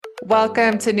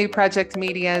Welcome to New Project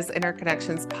Media's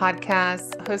Interconnections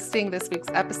podcast. Hosting this week's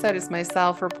episode is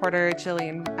myself, reporter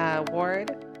Jillian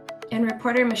Ward. And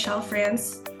reporter Michelle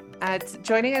France.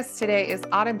 Joining us today is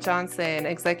Autumn Johnson,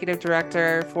 Executive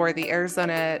Director for the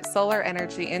Arizona Solar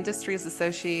Energy Industries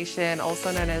Association,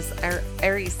 also known as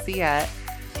AriSEIA.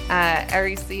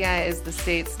 AriSEIA is the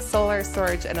state's solar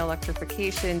storage and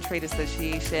electrification trade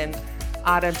association.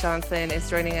 Autumn Johnson is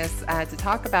joining us to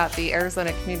talk about the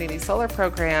Arizona Community Solar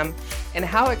Program and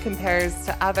how it compares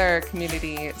to other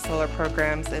community solar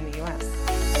programs in the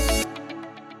U.S.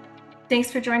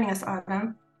 Thanks for joining us,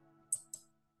 Autumn.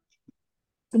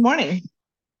 Good morning.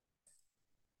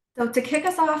 So to kick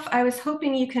us off, I was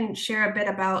hoping you can share a bit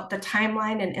about the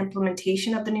timeline and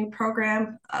implementation of the new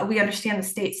program. We understand the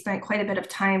state spent quite a bit of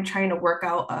time trying to work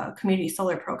out a community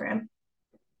solar program.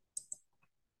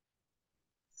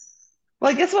 Well,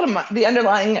 I guess the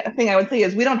underlying thing I would say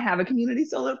is we don't have a community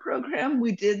solar program.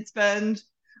 We did spend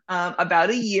about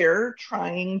a year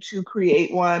trying to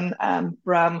create one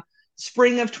from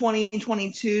spring of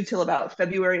 2022 till about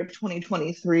February of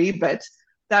 2023, but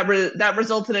that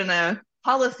resulted in a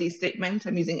policy statement,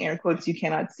 I'm using air quotes you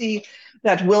cannot see,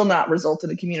 that will not result in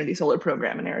a community solar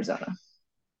program in Arizona.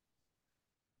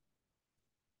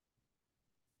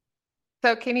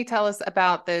 So can you tell us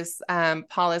about this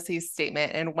policy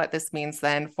statement and what this means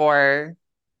then for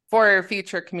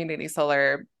future community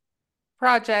solar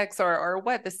projects or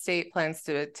what the state plans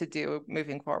to do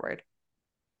moving forward?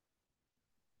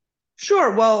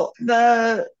 Sure. Well,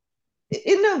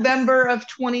 in November of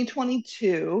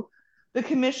 2022, the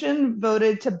commission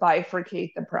voted to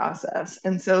bifurcate the process.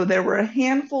 And so there were a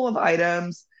handful of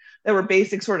items that were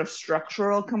basic sort of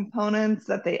structural components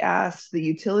that they asked the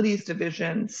Utilities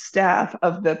Division staff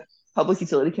of the Public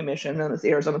Utility Commission, known as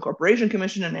the Arizona Corporation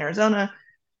Commission in Arizona,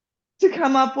 to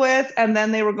come up with. And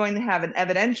then they were going to have an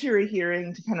evidentiary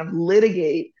hearing to kind of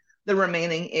litigate the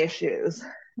remaining issues.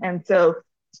 And so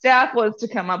staff was to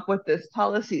come up with this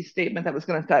policy statement that was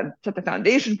going to set the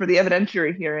foundation for the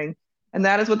evidentiary hearing. And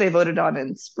that is what they voted on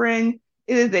in spring.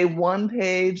 It is a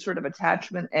one-page sort of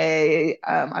attachment A.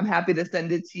 I'm happy to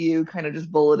send it to you, kind of just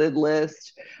bulleted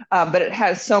list. But it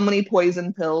has so many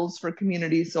poison pills for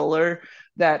community solar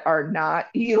that are not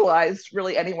utilized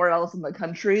really anywhere else in the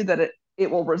country that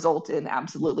it will result in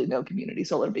absolutely no community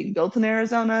solar being built in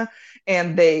Arizona.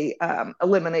 And they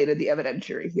eliminated the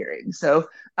evidentiary hearing. So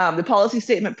the policy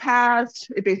statement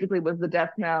passed. It basically was the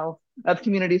death knell of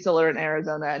community solar in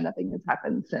Arizona, and nothing has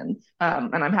happened since.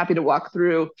 And I'm happy to walk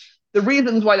through the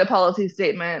reasons why the policy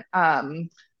statement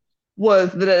was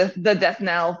the death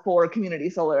knell for community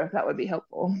solar, if that would be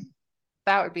helpful.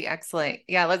 That would be excellent.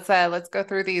 Yeah, let's go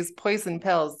through these poison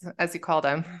pills, as you call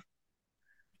them.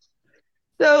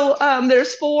 So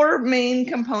there's four main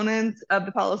components of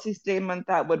the policy statement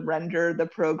that would render the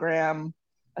program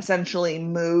essentially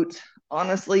moot.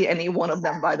 Honestly, any one of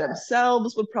them by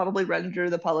themselves would probably render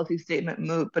the policy statement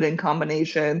moot, but in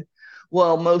combination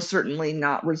will most certainly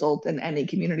not result in any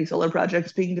community solar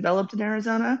projects being developed in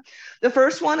Arizona. The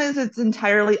first one is it's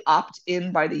entirely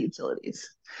opt-in by the utilities.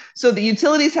 So the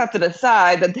utilities have to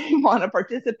decide that they want to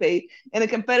participate in a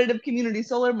competitive community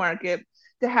solar market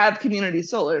to have community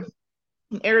solar.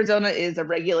 Arizona is a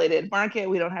regulated market.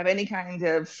 We don't have any kind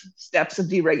of steps of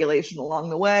deregulation along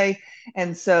the way.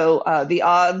 And so the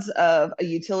odds of a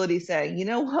utility saying, you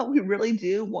know what, we really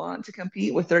do want to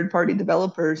compete with third-party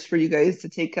developers for you guys to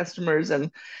take customers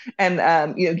and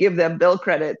give them bill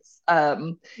credits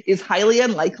is highly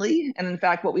unlikely. And in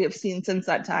fact, what we have seen since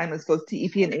that time is both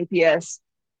TEP and APS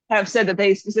have said that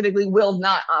they specifically will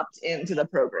not opt into the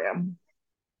program.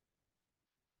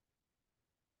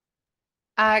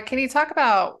 Can you talk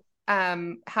about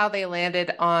how they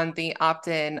landed on the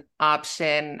opt-in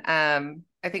option?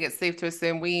 I think it's safe to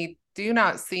assume we do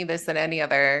not see this in any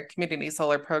other community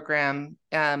solar program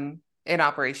in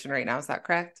operation right now. Is that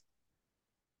correct?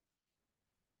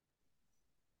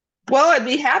 Well, I'd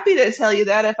be happy to tell you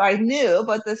that if I knew,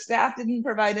 but the staff didn't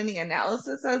provide any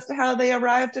analysis as to how they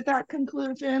arrived at that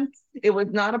conclusion. It was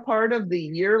not a part of the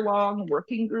year-long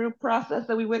working group process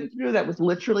that we went through. That was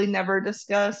literally never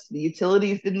discussed. The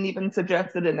utilities didn't even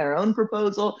suggest it in their own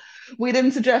proposal. We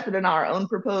didn't suggest it in our own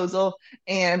proposal.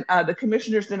 And the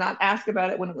commissioners did not ask about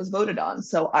it when it was voted on.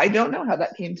 So I don't know how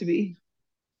that came to be.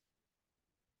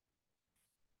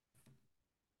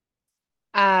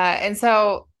 And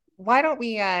so why don't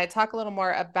we talk a little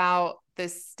more about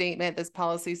this statement, this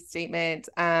policy statement?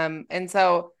 And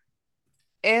so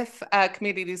if a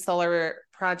community solar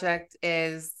project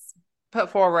is put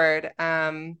forward,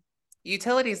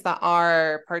 utilities that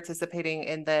are participating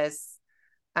in this,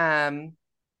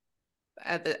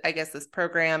 this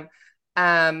program,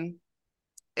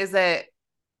 is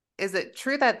it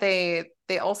true that they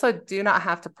also do not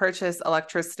have to purchase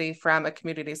electricity from a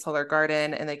community solar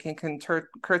garden, and they can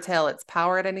curtail its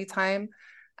power at any time?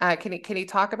 Can you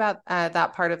talk about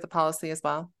that part of the policy as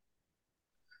well?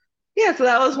 Yeah, so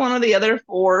that was one of the other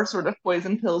four sort of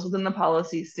poison pills within the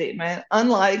policy statement.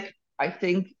 Unlike, I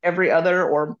think, every other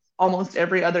or almost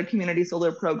every other community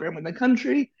solar program in the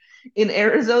country, in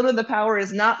Arizona, the power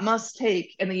is not must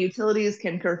take, and the utilities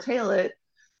can curtail it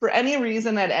for any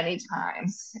reason at any time.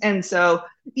 And so,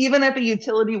 even if a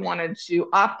utility wanted to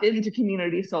opt into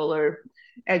community solar,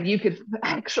 and you could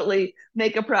actually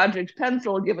make a project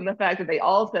pencil given the fact that they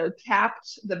also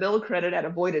capped the bill credit at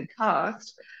avoided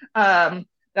cost.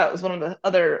 That was one of the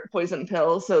other poison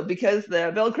pills. So because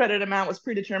the bill credit amount was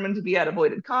predetermined to be at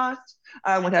avoided cost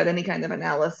without any kind of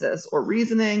analysis or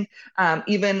reasoning,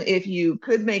 even if you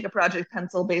could make a project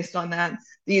pencil based on that,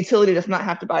 the utility does not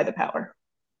have to buy the power.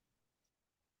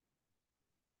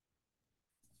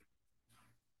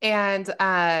 And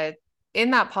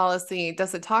in that policy,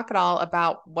 does it talk at all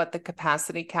about what the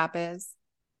capacity cap is?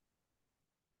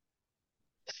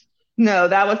 No,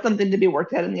 that was something to be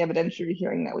worked out in the evidentiary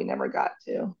hearing that we never got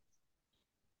to.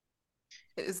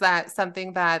 Is that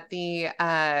something that the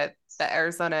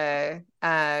Arizona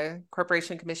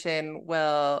Corporation Commission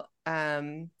will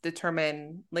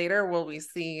determine later? Will we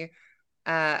see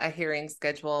a hearing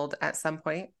scheduled at some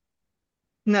point?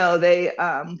 No, they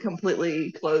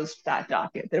completely closed that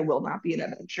docket. There will not be an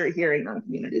evidentiary hearing on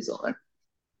community solar.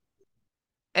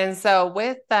 And so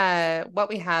with what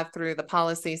we have through the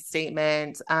policy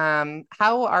statement,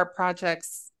 how are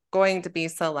projects going to be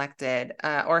selected,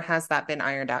 or has that been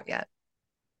ironed out yet?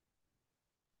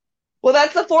 Well,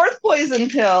 that's the fourth poison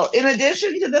pill. In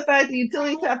addition to the fact that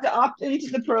utilities have to opt into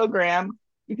the program,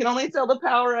 you can only sell the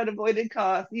power at avoided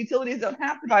cost. The utilities don't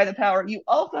have to buy the power. You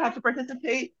also have to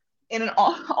participate in an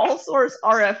all source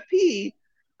RFP,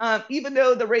 even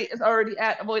though the rate is already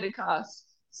at avoided cost.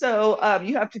 So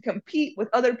you have to compete with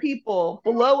other people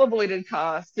below avoided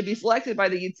cost to be selected by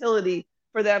the utility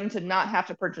for them to not have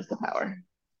to purchase the power.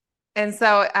 And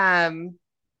so,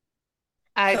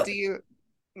 So, do you,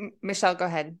 Michelle, go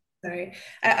ahead. sorry.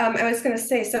 I was going to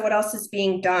say, so what else is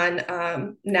being done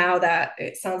now that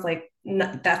it sounds like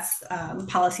that's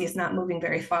policy is not moving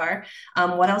very far?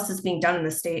 What else is being done in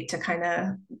the state to kind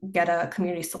of get a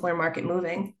community solar market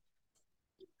moving?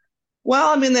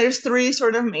 Well, I mean, there's three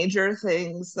sort of major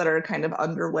things that are kind of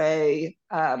underway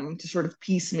to sort of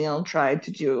piecemeal try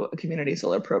to do a community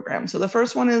solar program. So the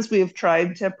first one is we've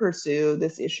tried to pursue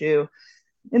this issue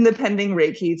in the pending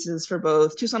rate cases for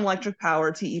both Tucson Electric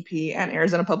Power, TEP, and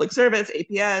Arizona Public Service,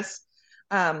 APS.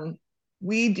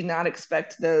 We do not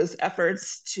expect those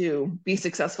efforts to be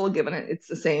successful, given it's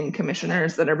the same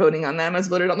commissioners that are voting on them as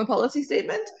voted on the policy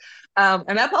statement.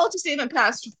 And that policy statement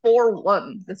passed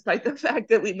 4-1, despite the fact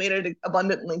that we made it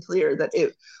abundantly clear that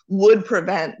it would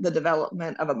prevent the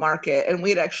development of a market. And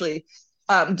we'd actually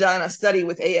done a study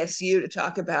with ASU to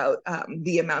talk about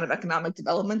the amount of economic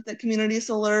development that community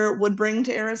solar would bring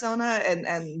to Arizona,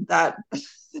 and that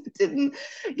didn't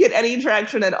get any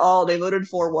traction at all. They voted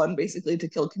 4-1 basically to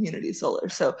kill community solar.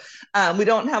 So we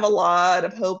don't have a lot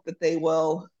of hope that they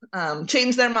will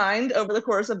change their mind over the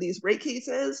course of these rate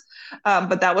cases.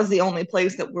 But that was the only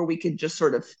place where we could just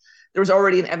sort of, there was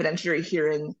already an evidentiary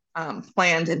hearing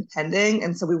planned and pending.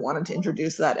 And so we wanted to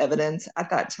introduce that evidence at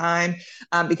that time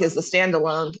because the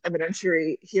standalone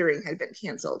evidentiary hearing had been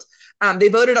canceled. They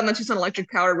voted on the Tucson Electric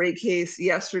Power rate case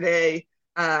yesterday.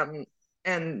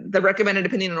 And the recommended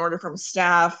opinion and order from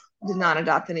staff did not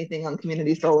adopt anything on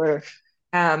community solar.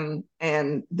 And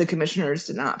the commissioners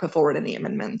did not put forward any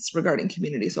amendments regarding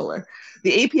community solar.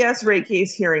 The APS rate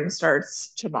case hearing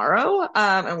starts tomorrow,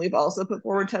 and we've also put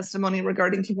forward testimony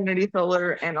regarding community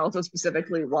solar and also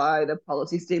specifically why the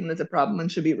policy statement is a problem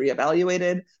and should be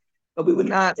reevaluated. But we would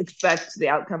not expect the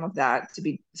outcome of that to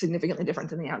be significantly different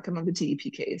than the outcome of the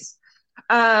TEP case.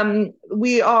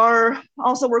 We are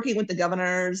also working with the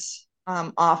governor's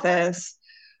office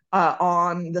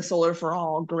on the Solar for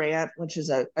All grant, which is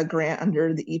a grant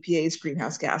under the EPA's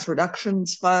Greenhouse Gas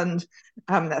Reductions Fund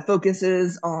that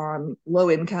focuses on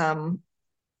low-income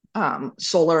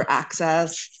solar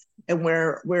access. And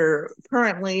we're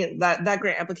currently, that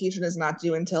grant application is not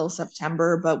due until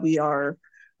September, but we are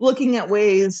looking at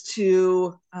ways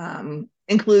to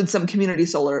include some community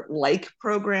solar-like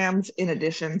programs in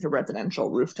addition to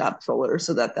residential rooftop solar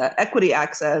so that the equity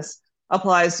access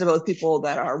applies to both people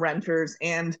that are renters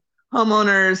and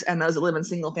homeowners and those that live in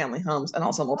single family homes and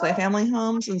also multifamily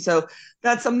homes. And so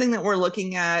that's something that we're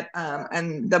looking at.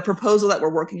 And the proposal that we're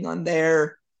working on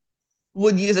there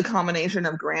would use a combination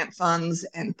of grant funds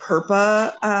and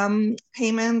PERPA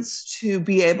payments to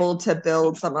be able to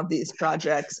build some of these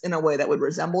projects in a way that would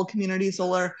resemble community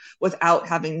solar without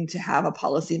having to have a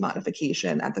policy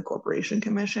modification at the Corporation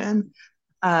Commission.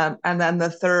 And then the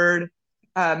third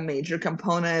major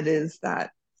component is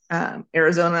that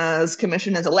Arizona's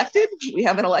commission is elected. We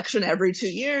have an election every 2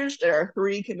 years. There are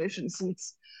 3 commission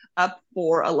seats up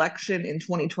for election in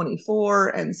 2024.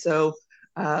 And so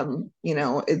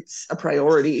it's a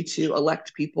priority to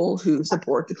elect people who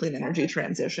support the clean energy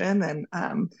transition. And,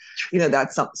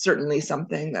 that's certainly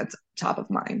something that's top of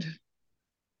mind.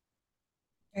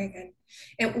 Very good.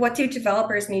 And what do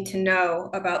developers need to know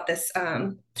about this,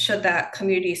 should that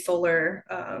community solar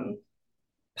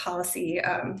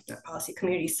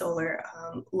community solar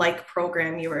like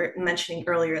program you were mentioning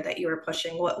earlier that you were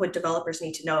pushing? What would developers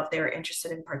need to know if they were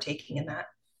interested in partaking in that?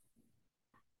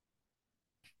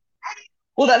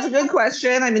 Well, that's a good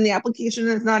question. I mean, the application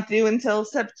is not due until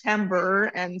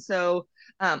September. And so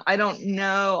I don't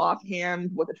know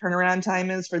offhand what the turnaround time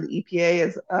is for the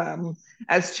EPA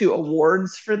as to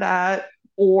awards for that,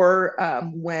 or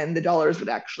when the dollars would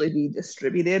actually be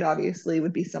distributed. Obviously,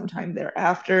 would be sometime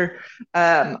thereafter.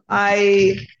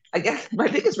 I guess my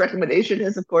biggest recommendation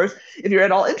is, of course, if you're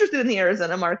at all interested in the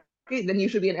Arizona market, then you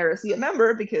should be an AriSEIA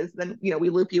member, because then we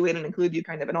loop you in and include you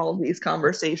kind of in all of these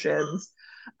conversations.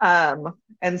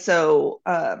 And so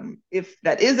if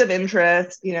that is of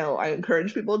interest, I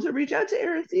encourage people to reach out to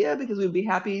AriSEIA, because we'd be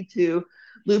happy to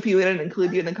loop you in and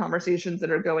include you in the conversations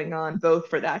that are going on, both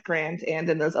for that grant and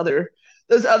in those other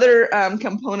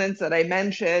components that I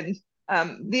mentioned.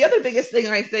 The other biggest thing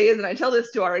I say is, and I tell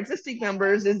this to our existing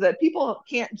members, is that people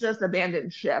can't just abandon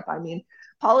ship. I mean,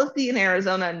 policy in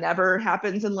Arizona never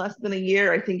happens in less than a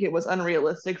year. I think it was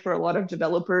unrealistic for a lot of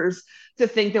developers to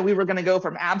think that we were going to go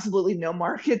from absolutely no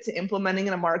market to implementing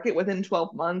in a market within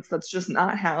 12 months. That's just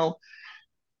not how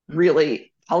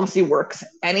really policy works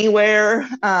anywhere,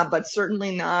 but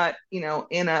certainly not,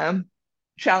 in a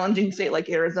challenging state like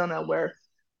Arizona, where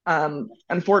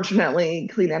unfortunately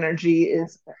clean energy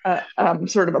is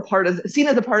sort of seen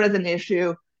as a partisan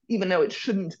issue, even though it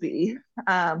shouldn't be.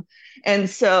 And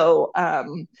so,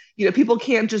 people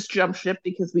can't just jump ship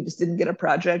because we just didn't get a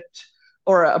project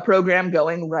or a program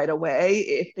going right away.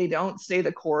 If they don't stay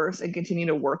the course and continue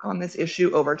to work on this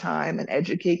issue over time and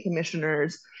educate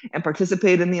commissioners and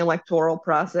participate in the electoral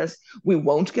process, we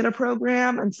won't get a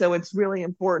program. And so it's really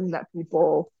important that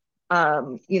people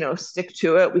stick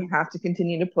to it. We have to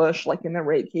continue to push, like in the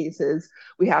rate cases.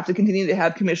 We have to continue to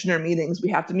have commissioner meetings. We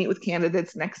have to meet with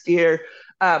candidates next year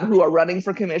who are running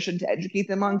for commission to educate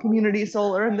them on community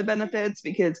solar and the benefits,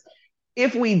 because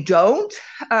if we don't,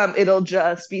 it'll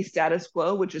just be status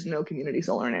quo, which is no community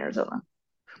solar in Arizona,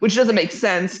 which doesn't make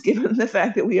sense given the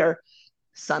fact that we are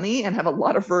sunny and have a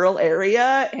lot of rural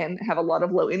area and have a lot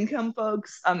of low income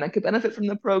folks that could benefit from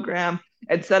the program,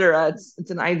 et cetera.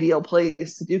 It's an ideal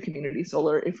place to do community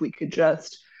solar if we could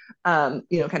just, kind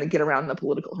of get around the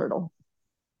political hurdle.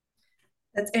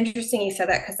 That's interesting you said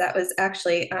that, because that was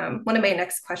actually one of my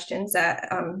next questions that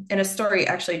in a story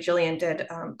actually Jillian did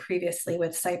previously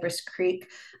with Cypress Creek.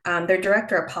 Their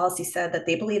director of policy said that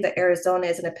they believe that Arizona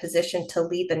is in a position to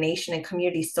lead the nation in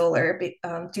community solar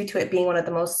due to it being one of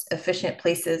the most efficient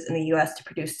places in the US to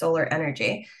produce solar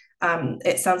energy.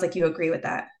 It sounds like you agree with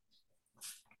that.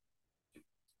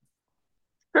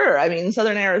 Sure. I mean,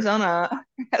 Southern Arizona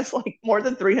has like more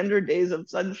than 300 days of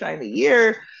sunshine a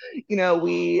year.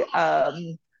 We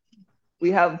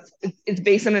have, it's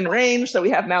basin and range, so we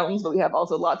have mountains, but we have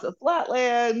also lots of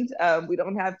flatland. We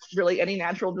don't have really any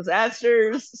natural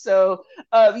disasters. So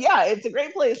yeah, it's a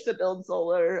great place to build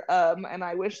solar. And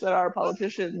I wish that our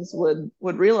politicians would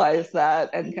realize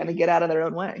that and kind of get out of their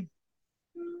own way.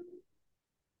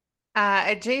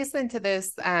 Adjacent to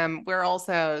this, we're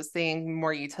also seeing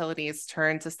more utilities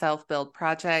turn to self-build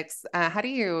projects. How do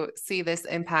you see this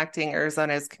impacting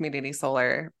Arizona's community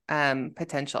solar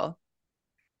potential?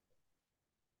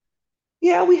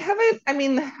 Yeah, we haven't. I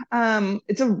mean,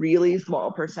 it's a really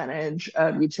small percentage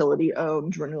of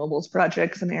utility-owned renewables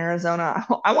projects in Arizona.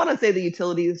 I want to say the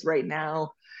utilities right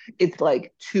now, it's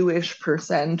like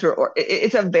 2-ish%, or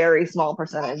it's a very small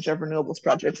percentage of renewables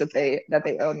projects that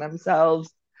they own themselves.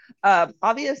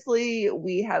 Obviously,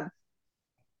 we have,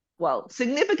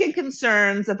 significant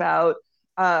concerns about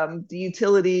the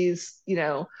utilities,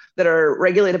 that are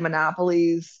regulated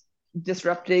monopolies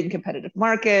disrupting competitive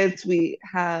markets. We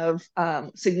have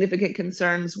significant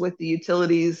concerns with the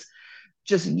utilities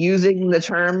just using the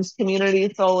terms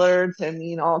community solar to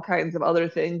mean all kinds of other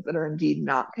things that are indeed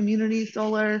not community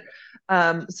solar.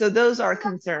 So those are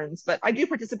concerns, but I do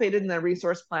participate in the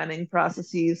resource planning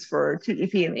processes for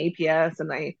TEP and APS,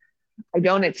 and I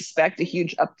don't expect a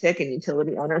huge uptick in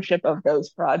utility ownership of those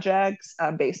projects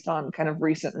based on kind of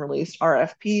recent released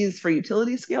RFPs for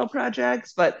utility scale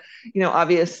projects. But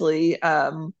obviously,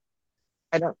 I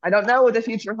don't know what the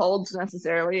future holds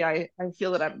necessarily. I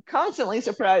feel that I'm constantly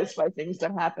surprised by things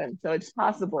that happen, so it's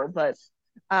possible. But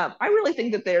I really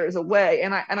think that there is a way,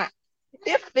 and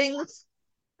if things.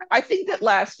 I think that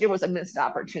last year was a missed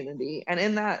opportunity, and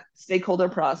in that stakeholder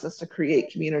process to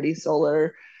create community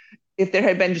solar, if there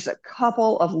had been just a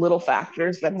couple of little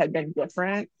factors that had been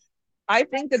different, I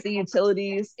think that the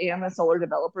utilities and the solar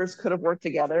developers could have worked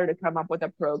together to come up with a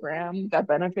program that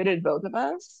benefited both of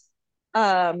us.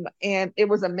 And it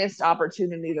was a missed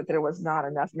opportunity that there was not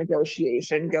enough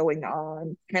negotiation going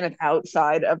on kind of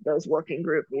outside of those working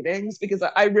group meetings, because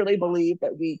I really believe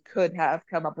that we could have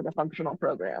come up with a functional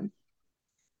program.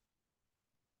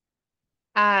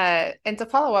 And to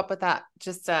follow up with that,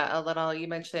 just a little, you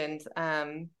mentioned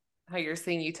how you're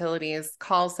seeing utilities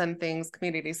call some things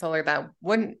community solar that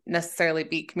wouldn't necessarily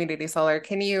be community solar.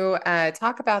 Can you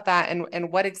talk about that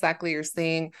and what exactly you're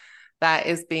seeing that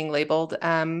is being labeled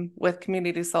with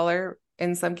community solar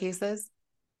in some cases?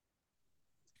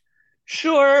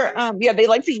 Sure. Yeah, they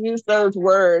like to use those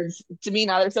words to mean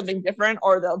either something different,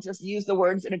 or they'll just use the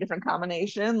words in a different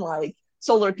combination, like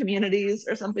solar communities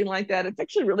or something like that. It's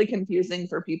actually really confusing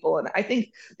for people. And I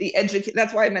think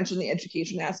that's why I mentioned the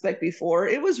education aspect before.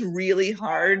 It was really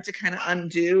hard to kind of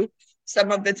undo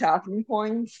some of the talking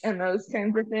points and those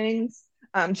kinds of things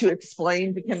to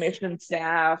explain to commission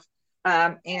staff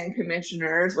and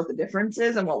commissioners what the difference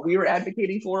is and what we were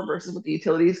advocating for versus what the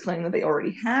utilities claim that they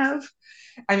already have.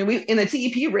 I mean, in the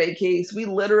TEP rate case, we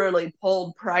literally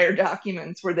pulled prior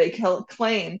documents where they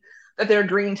claim that their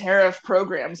green tariff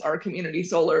programs are community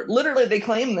solar. Literally, they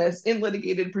claim this in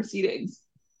litigated proceedings,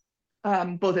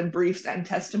 both in briefs and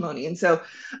testimony. And so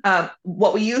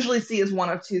what we usually see is one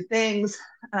of two things.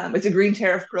 It's a green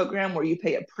tariff program where you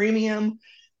pay a premium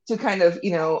to kind of,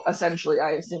 essentially,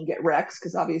 I assume, get RECs,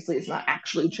 because obviously it's not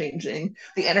actually changing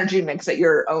the energy mix at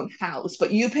your own house,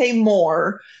 but you pay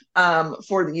more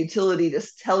for the utility to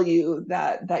tell you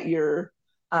that your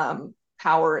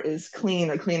power is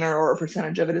clean or cleaner, or a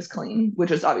percentage of it is clean,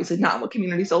 which is obviously not what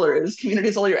community solar is.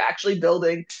 Community solar, you're actually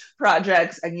building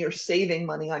projects and you're saving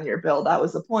money on your bill. That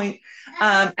was the point.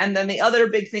 And then the other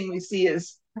big thing we see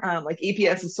is like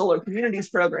APS's Solar Communities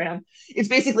program. It's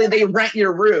basically they rent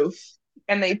your roof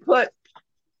and they put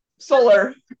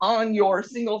solar on your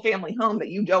single family home that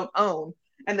you don't own.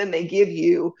 And then they give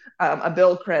you a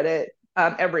bill credit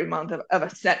every month of a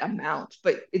set amount,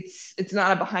 but it's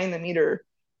not a behind the meter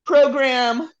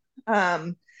program.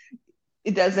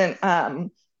 It doesn't,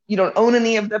 you don't own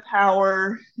any of the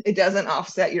power. It doesn't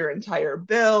offset your entire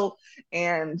bill.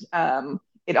 And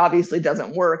it obviously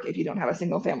doesn't work if you don't have a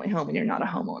single family home and you're not a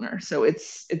homeowner. So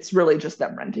it's really just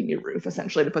them renting your roof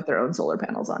essentially to put their own solar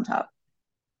panels on top.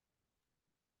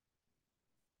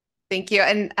 Thank you.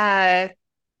 And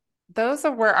those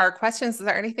were our questions. Is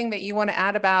there anything that you want to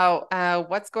add about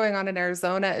what's going on in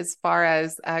Arizona as far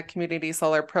as a community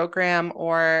solar program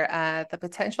or the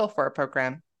potential for a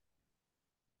program?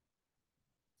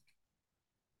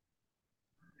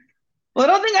 Well, I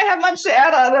don't think I have much to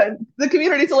add on the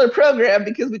community solar program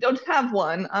because we don't have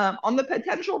one. On the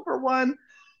potential for one,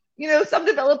 some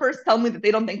developers tell me that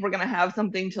they don't think we're going to have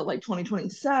something till like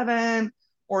 2027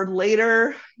 or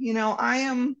later.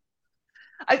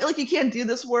 I feel like you can't do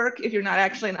this work if you're not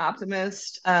actually an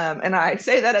optimist. And I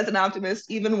say that as an optimist,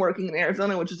 even working in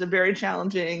Arizona, which is a very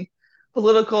challenging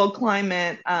political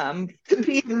climate,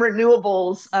 competing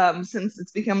renewables since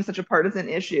it's become such a partisan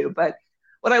issue. But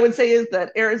what I would say is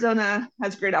that Arizona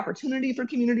has great opportunity for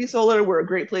community solar. We're a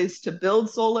great place to build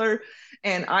solar.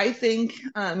 And I think,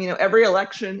 every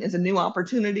election is a new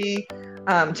opportunity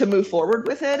to move forward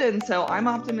with it. And so I'm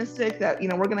optimistic that,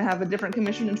 we're going to have a different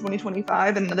commission in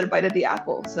 2025 and another bite at the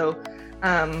apple. So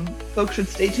folks should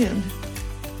stay tuned.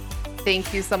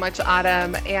 Thank you so much,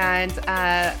 Autumn. And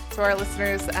to our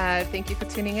listeners, thank you for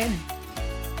tuning in.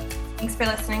 Thanks for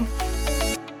listening.